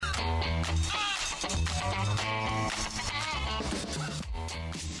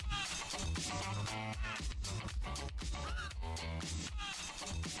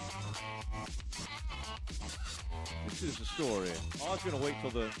this is the story. I was going to wait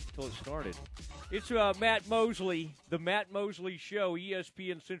till it started. It's Matt Mosley, the Matt Mosley Show,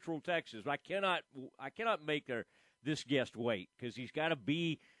 ESPN Central Texas. I cannot make this guest wait because he's got to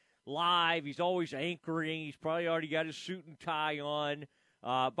be live. He's always anchoring. He's probably already got his suit and tie on.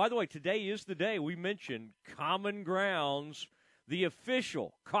 By the way, today is the day we mentioned Common Grounds, the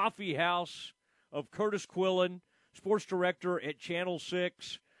official coffee house of Kurtis Quillin, sports director at Channel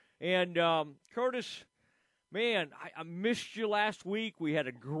 6. And Kurtis, man, I missed you last week. We had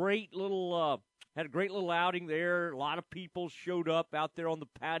a great little outing there. A lot of people showed up out there on the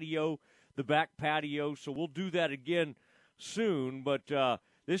patio, the back patio. So we'll do that again soon. But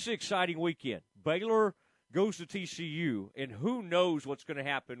this is an exciting weekend. Baylor goes to TCU, and who knows what's going to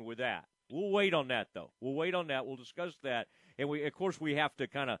happen with that. We'll wait on that, though. We'll wait on that. We'll discuss that. And, of course, we have to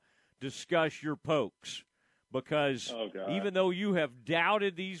kind of discuss your Pokes because even though you have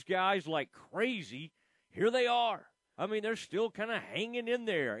doubted these guys like crazy, here they are. I mean, they're still kind of hanging in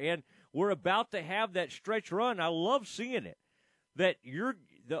there, and we're about to have that stretch run. I love seeing it, that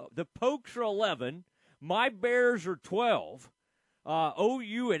the Pokes are 11, my Bears are 12,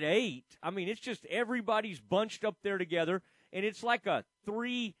 OU at 8. I mean, it's just everybody's bunched up there together, and it's like a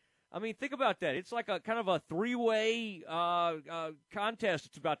three. I mean, think about that. It's like a kind of a three-way contest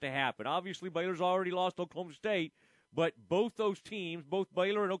that's about to happen. Obviously, Baylor's already lost Oklahoma State, but both those teams, both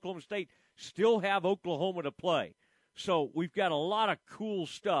Baylor and Oklahoma State, still have Oklahoma to play. So we've got a lot of cool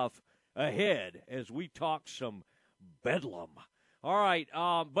stuff ahead as we talk some Bedlam. All right,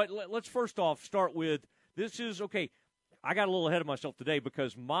 but let's first off start with this is, okay, I got a little ahead of myself today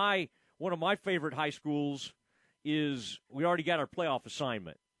because one of my favorite high schools is we already got our playoff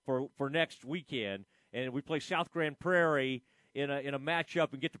assignment for next weekend, and we play South Grand Prairie in a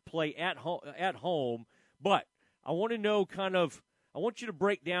matchup and get to play at home. But I want to know I want you to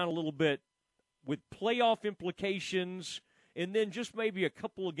break down a little bit with playoff implications and then just maybe a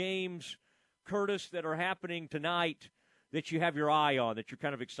couple of games, Kurtis, that are happening tonight that you have your eye on, that you're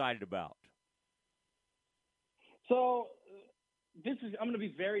kind of excited about. So I'm going to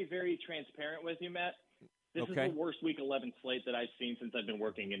be very, very transparent with you, Matt. This is the worst Week 11 slate that I've seen since I've been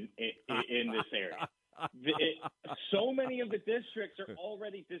working in this area. So many of the districts are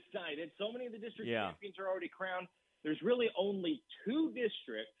already decided. So many of the district champions are already crowned. There's really only 2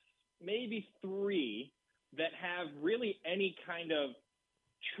 districts, maybe 3, that have really any kind of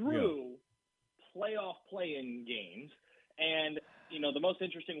true playoff play-in games. And, the most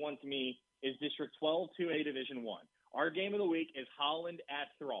interesting one to me is District 12, 2A Division I. Our game of the week is Holland at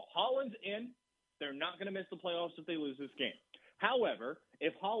Thrall. Holland's in. They're not going to miss the playoffs if they lose this game. However,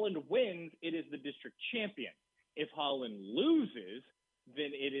 if Holland wins, it is the district champion. If Holland loses,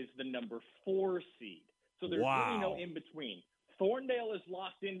 then it is the number 4 seed. So there's really no in-between. Thorndale is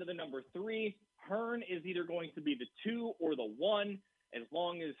locked into the number 3. Hearn is either going to be the 2 or the 1, as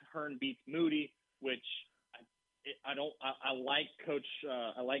long as Hearn beats Moody, which I like Coach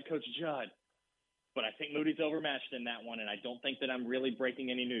Judd. But I think Moody's overmatched in that one, and I don't think that I'm really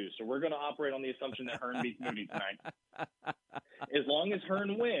breaking any news. So we're going to operate on the assumption that Hearn beats Moody tonight. As long as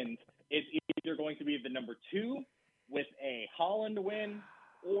Hearn wins, it's either going to be the number 2 with a Holland win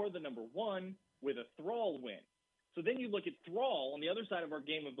or the number 1 with a Thrall win. So then you look at Thrall on the other side of our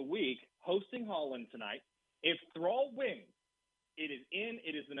game of the week, hosting Holland tonight. If Thrall wins, it is in.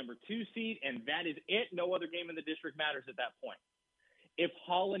 It is the number 2 seed, and that is it. No other game in the district matters at that point. If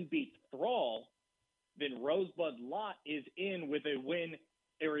Holland beats Thrall, then Rosebud Lott is in with a win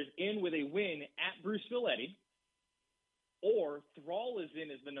at Bruce Villetti, or Thrall is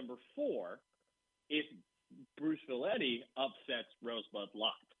in as the number 4 if Bruce Villetti upsets Rosebud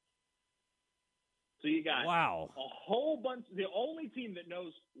Lott. So you got a whole bunch. The only team that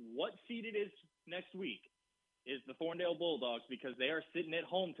knows what seed it is next week is the Thorndale Bulldogs because they are sitting at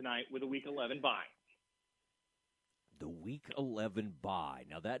home tonight with a Week 11 bye. The Week 11 bye.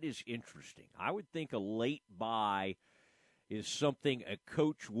 Now, that is interesting. I would think a late bye is something a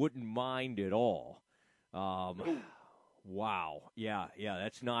coach wouldn't mind at all. Wow. Yeah,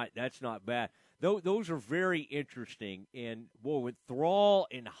 that's not bad. Those are very interesting. And, boy, with Thrall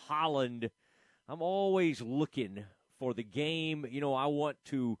and Holland, I'm always looking for the game, I want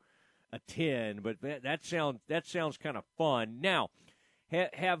to attend. But that sounds kind of fun. Now,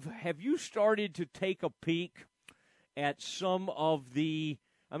 have you started to take a peek at some of these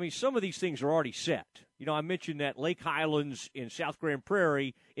things are already set. I mentioned that Lake Highlands and South Grand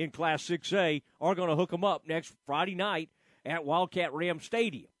Prairie in Class 6A are going to hook them up next Friday night at Wildcat Ram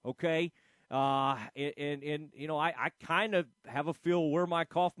Stadium, okay? I kind of have a feel where my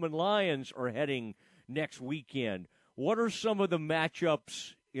Kaufman Lions are heading next weekend. What are some of the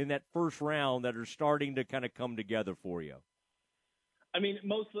matchups in that first round that are starting to kind of come together for you? I mean,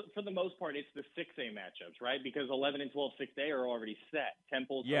 for the most part, it's the 6A matchups, right? Because 11 and 12 6A are already set.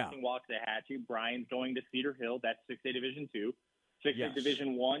 Temple's hosting Waxahachie. Bryan's going to Cedar Hill. That's 6A Division 2. 6A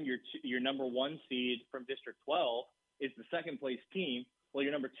Division 1, your number 1 seed from District 12 is the second-place team. Well,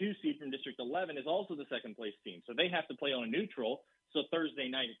 your number 2 seed from District 11 is also the second-place team. So they have to play on a neutral. So Thursday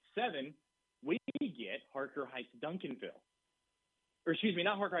night at 7, we get Harker Heights Duncanville. Or excuse me,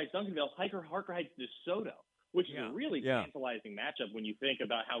 not Harker Heights Duncanville, Harker Heights DeSoto, which is a really tantalizing matchup when you think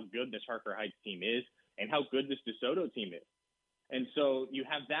about how good this Harker Heights team is and how good this DeSoto team is. And so you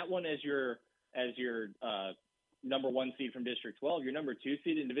have that one as your number 1 seed from District 12. Your number 2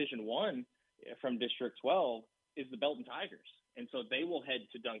 seed in Division 1 from District 12 is the Belton Tigers. And so they will head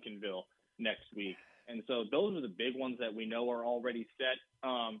to Duncanville next week. And so those are the big ones that we know are already set.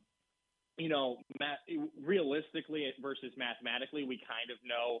 Realistically versus mathematically, we kind of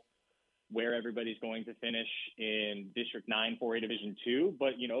know where everybody's going to finish in District 9 4A Division 2.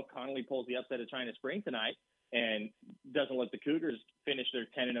 But, if Connolly pulls the upset of China Spring tonight and doesn't let the Cougars finish their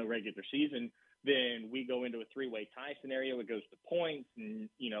 10-0 regular season, then we go into a 3-way tie scenario. It goes to points, and,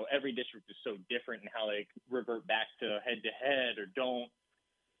 every district is so different in how they revert back to head-to-head or don't.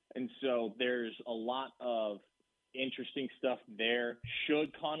 And so there's a lot of interesting stuff there.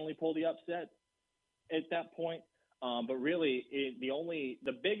 Should Connolly pull the upset at that point? But really,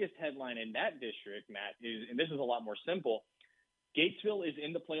 the biggest headline in that district, Matt, is, and this is a lot more simple, Gatesville is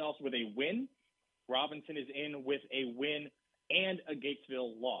in the playoffs with a win. Robinson is in with a win and a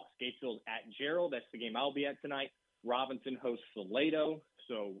Gatesville loss. Gatesville's at Gerald. That's the game I'll be at tonight. Robinson hosts Salado.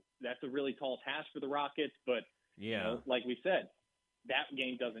 So that's a really tall task for the Rockets. But, like we said, that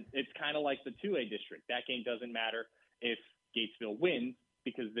game doesn't – it's kind of like the 2A district. That game doesn't matter if Gatesville wins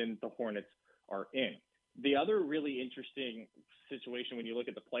because then the Hornets are in. The other really interesting situation when you look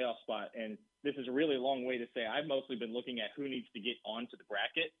at the playoff spot, and this is a really long way to say I've mostly been looking at who needs to get onto the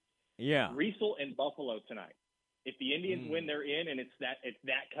bracket. Yeah. Riesel and Buffalo tonight. If the Indians win, they're in, and it's that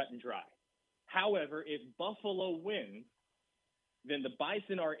cut and dry. However, if Buffalo wins, then the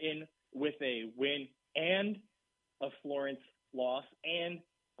Bison are in with a win and a Florence loss and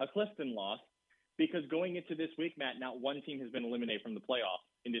a Clifton loss, because going into this week, Matt, not one team has been eliminated from the playoffs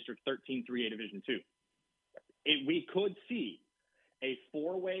in District 13 3A Division 2. We could see a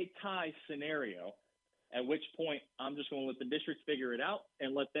 4-way tie scenario, at which point I'm just going to let the districts figure it out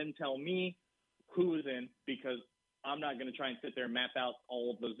and let them tell me who is in, because I'm not going to try and sit there and map out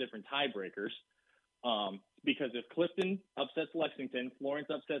all of those different tiebreakers. Because if Clifton upsets Lexington, Florence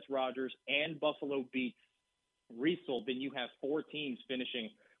upsets Rogers, and Buffalo beats Riesel, then you have 4 teams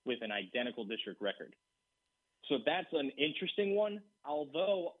finishing with an identical district record. So that's an interesting one,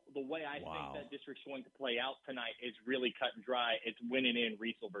 although the way I think that district's going to play out tonight is really cut and dry. It's winning in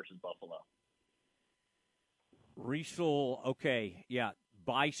Riesel versus Buffalo. Riesel, okay, yeah,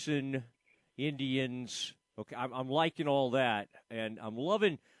 Bison, Indians, okay, I'm liking all that, and I'm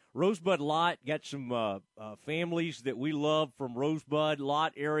loving Rosebud Lot. Got some families that we love from Rosebud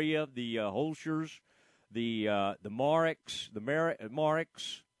Lot area, the Holshers, the Maricks,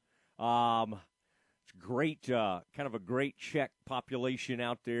 It's great, kind of a great Czech population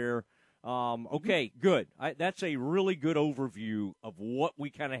out there. Okay, good. That's a really good overview of what we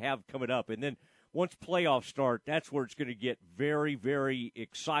kind of have coming up. And then once playoffs start, that's where it's going to get very, very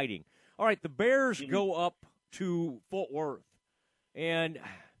exciting. All right, the Bears go up to Fort Worth. And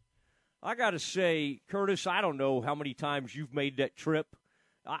I got to say, Kurtis, I don't know how many times you've made that trip.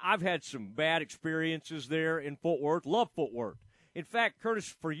 I've had some bad experiences there in Fort Worth. Love Fort Worth. In fact,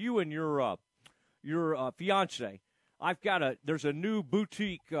 Kurtis, for you and your fiance, there's a new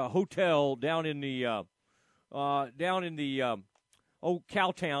boutique hotel down in the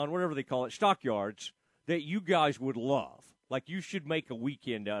Cowtown, whatever they call it, Stockyards, that you guys would love. Like, you should make a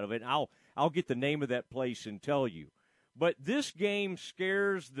weekend out of it. I'll get the name of that place and tell you. But this game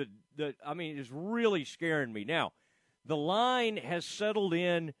scares is really scaring me. Now, the line has settled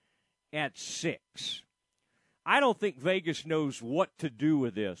in at 6. I don't think Vegas knows what to do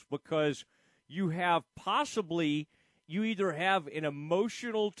with this, because you have you either have an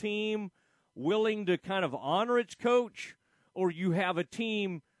emotional team willing to kind of honor its coach, or you have a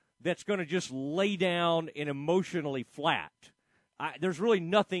team that's going to just lay down and emotionally flat. There's really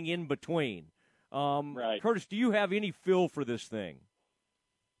nothing in between. Right. Kurtis, do you have any feel for this thing?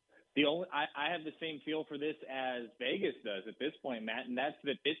 I have the same feel for this as Vegas does at this point, Matt, and that's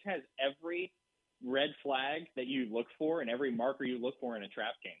that this has every red flag that you look for and every marker you look for in a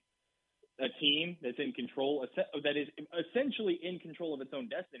trap game. A team that's in control, that is essentially in control of its own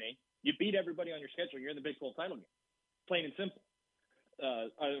destiny. You beat everybody on your schedule, you're in the Big 12 title game. Plain and simple.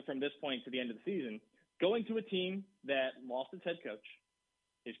 from this point to the end of the season, going to a team that lost its head coach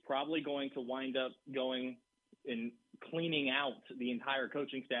is probably going to wind up going and cleaning out the entire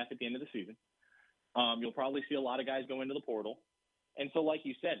coaching staff at the end of the season. You'll probably see a lot of guys go into the portal. And so, like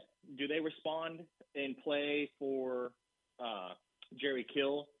you said, do they respond and play for Jerry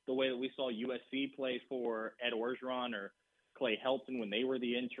Kill the way that we saw USC play for Ed Orgeron or Clay Helton when they were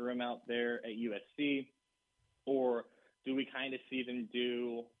the interim out there at USC? Or do we kind of see them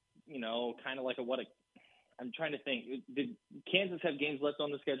do, kind of like I'm trying to think. Did Kansas have games left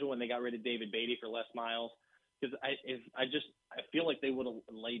on the schedule when they got rid of David Beatty for Les Miles? Because I feel like they would have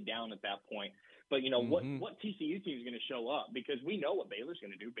laid down at that point. But, what TCU team is going to show up? Because we know what Baylor's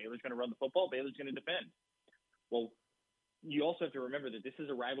going to do. Baylor's going to run the football. Baylor's going to defend. Well, you also have to remember that this is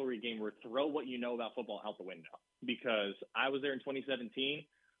a rivalry game where throw what you know about football out the window. Because I was there in 2017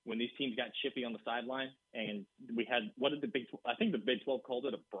 when these teams got chippy on the sideline, and we had I think the Big 12 called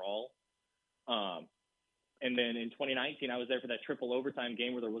it a brawl. And then in 2019, I was there for that triple overtime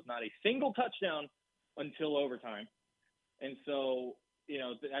game where there was not a single touchdown until overtime. And so,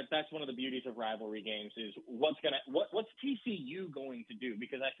 that's one of the beauties of rivalry games is what's TCU going to do?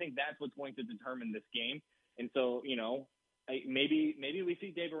 Because I think that's what's going to determine this game. And so, maybe we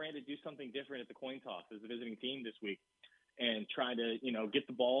see Dave Aranda do something different at the coin toss as a visiting team this week and try to, get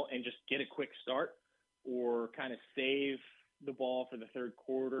the ball and just get a quick start, or kind of save the ball for the third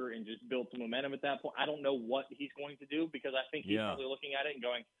quarter and just build some momentum at that point. I don't know what he's going to do, because I think he's probably looking at it and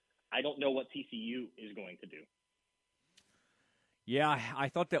going, I don't know what TCU is going to do. Yeah, I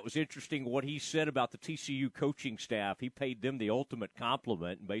thought that was interesting what he said about the TCU coaching staff. He paid them the ultimate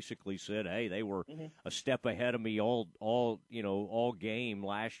compliment and basically said, hey, they were a step ahead of me all game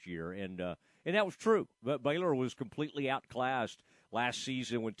last year. And that was true. But Baylor was completely outclassed last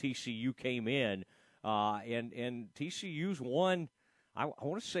season when TCU came in. And TCU's won, I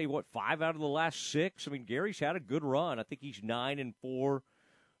want to say, 5 out of the last 6? I mean, Gary's had a good run. I think he's 9-4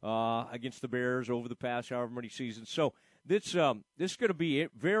 against the Bears over the past however many seasons. So this is going to be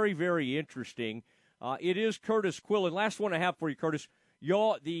very, very interesting. It is Kurtis Quillin. Last one I have for you, Kurtis.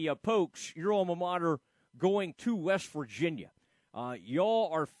 Y'all, the Pokes, your alma mater, going to West Virginia.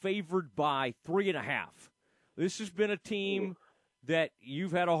 Y'all are favored by 3.5. This has been a team that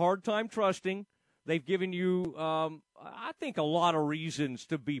you've had a hard time trusting. They've given you, I think, a lot of reasons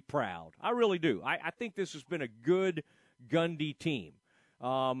to be proud. I really do. I think this has been a good Gundy team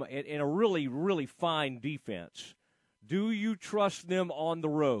and a really, really fine defense. Do you trust them on the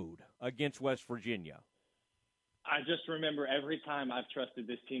road against West Virginia? I just remember every time I've trusted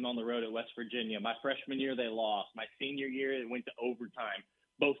this team on the road at West Virginia. My freshman year, they lost. My senior year, it went to overtime,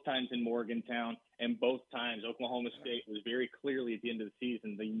 both times in Morgantown, and both times Oklahoma State was very clearly at the end of the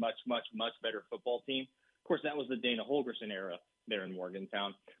season the much, much, much better football team. Of course, that was the Dana Holgorsen era there in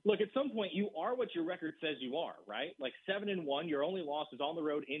Morgantown. Look, at some point, you are what your record says you are, right? Like 7-1, your only loss is on the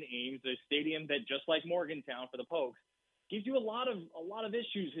road in Ames, a stadium that, just like Morgantown for the Pokes, gives you a lot of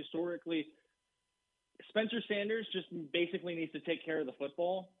issues historically. Spencer Sanders just basically needs to take care of the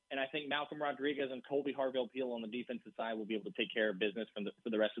football, and I think Malcolm Rodriguez and Colby Harville-Peel on the defensive side will be able to take care of business for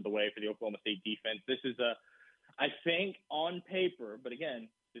the rest of the way for the Oklahoma State defense. This is I think on paper, but again,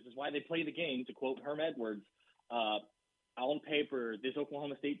 this is why they play the game, to quote Herm Edwards, on paper, this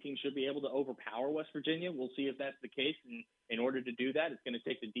Oklahoma State team should be able to overpower West Virginia. We'll see if that's the case. And in order to do that, it's going to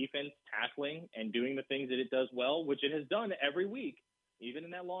take the defense tackling and doing the things that it does well, which it has done every week, even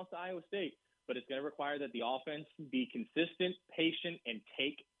in that loss to Iowa State. But it's going to require that the offense be consistent, patient, and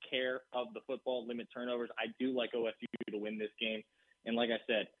take care of the football, limit turnovers. I do like OSU to win this game. And like I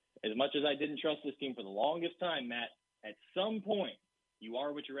said, as much as I didn't trust this team for the longest time, Matt, at some point, you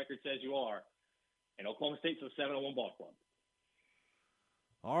are what your record says you are. And Oklahoma State's a 7-1 ball club.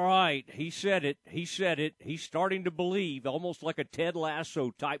 All right. He said it. He's starting to believe, almost like a Ted Lasso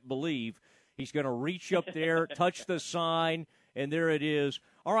type believe. He's going to reach up there, touch the sign, and there it is.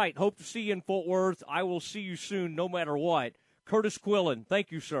 All right. Hope to see you in Fort Worth. I will see you soon no matter what. Kurtis Quillin, thank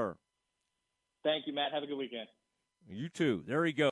you, sir. Thank you, Matt. Have a good weekend. You too. There he goes.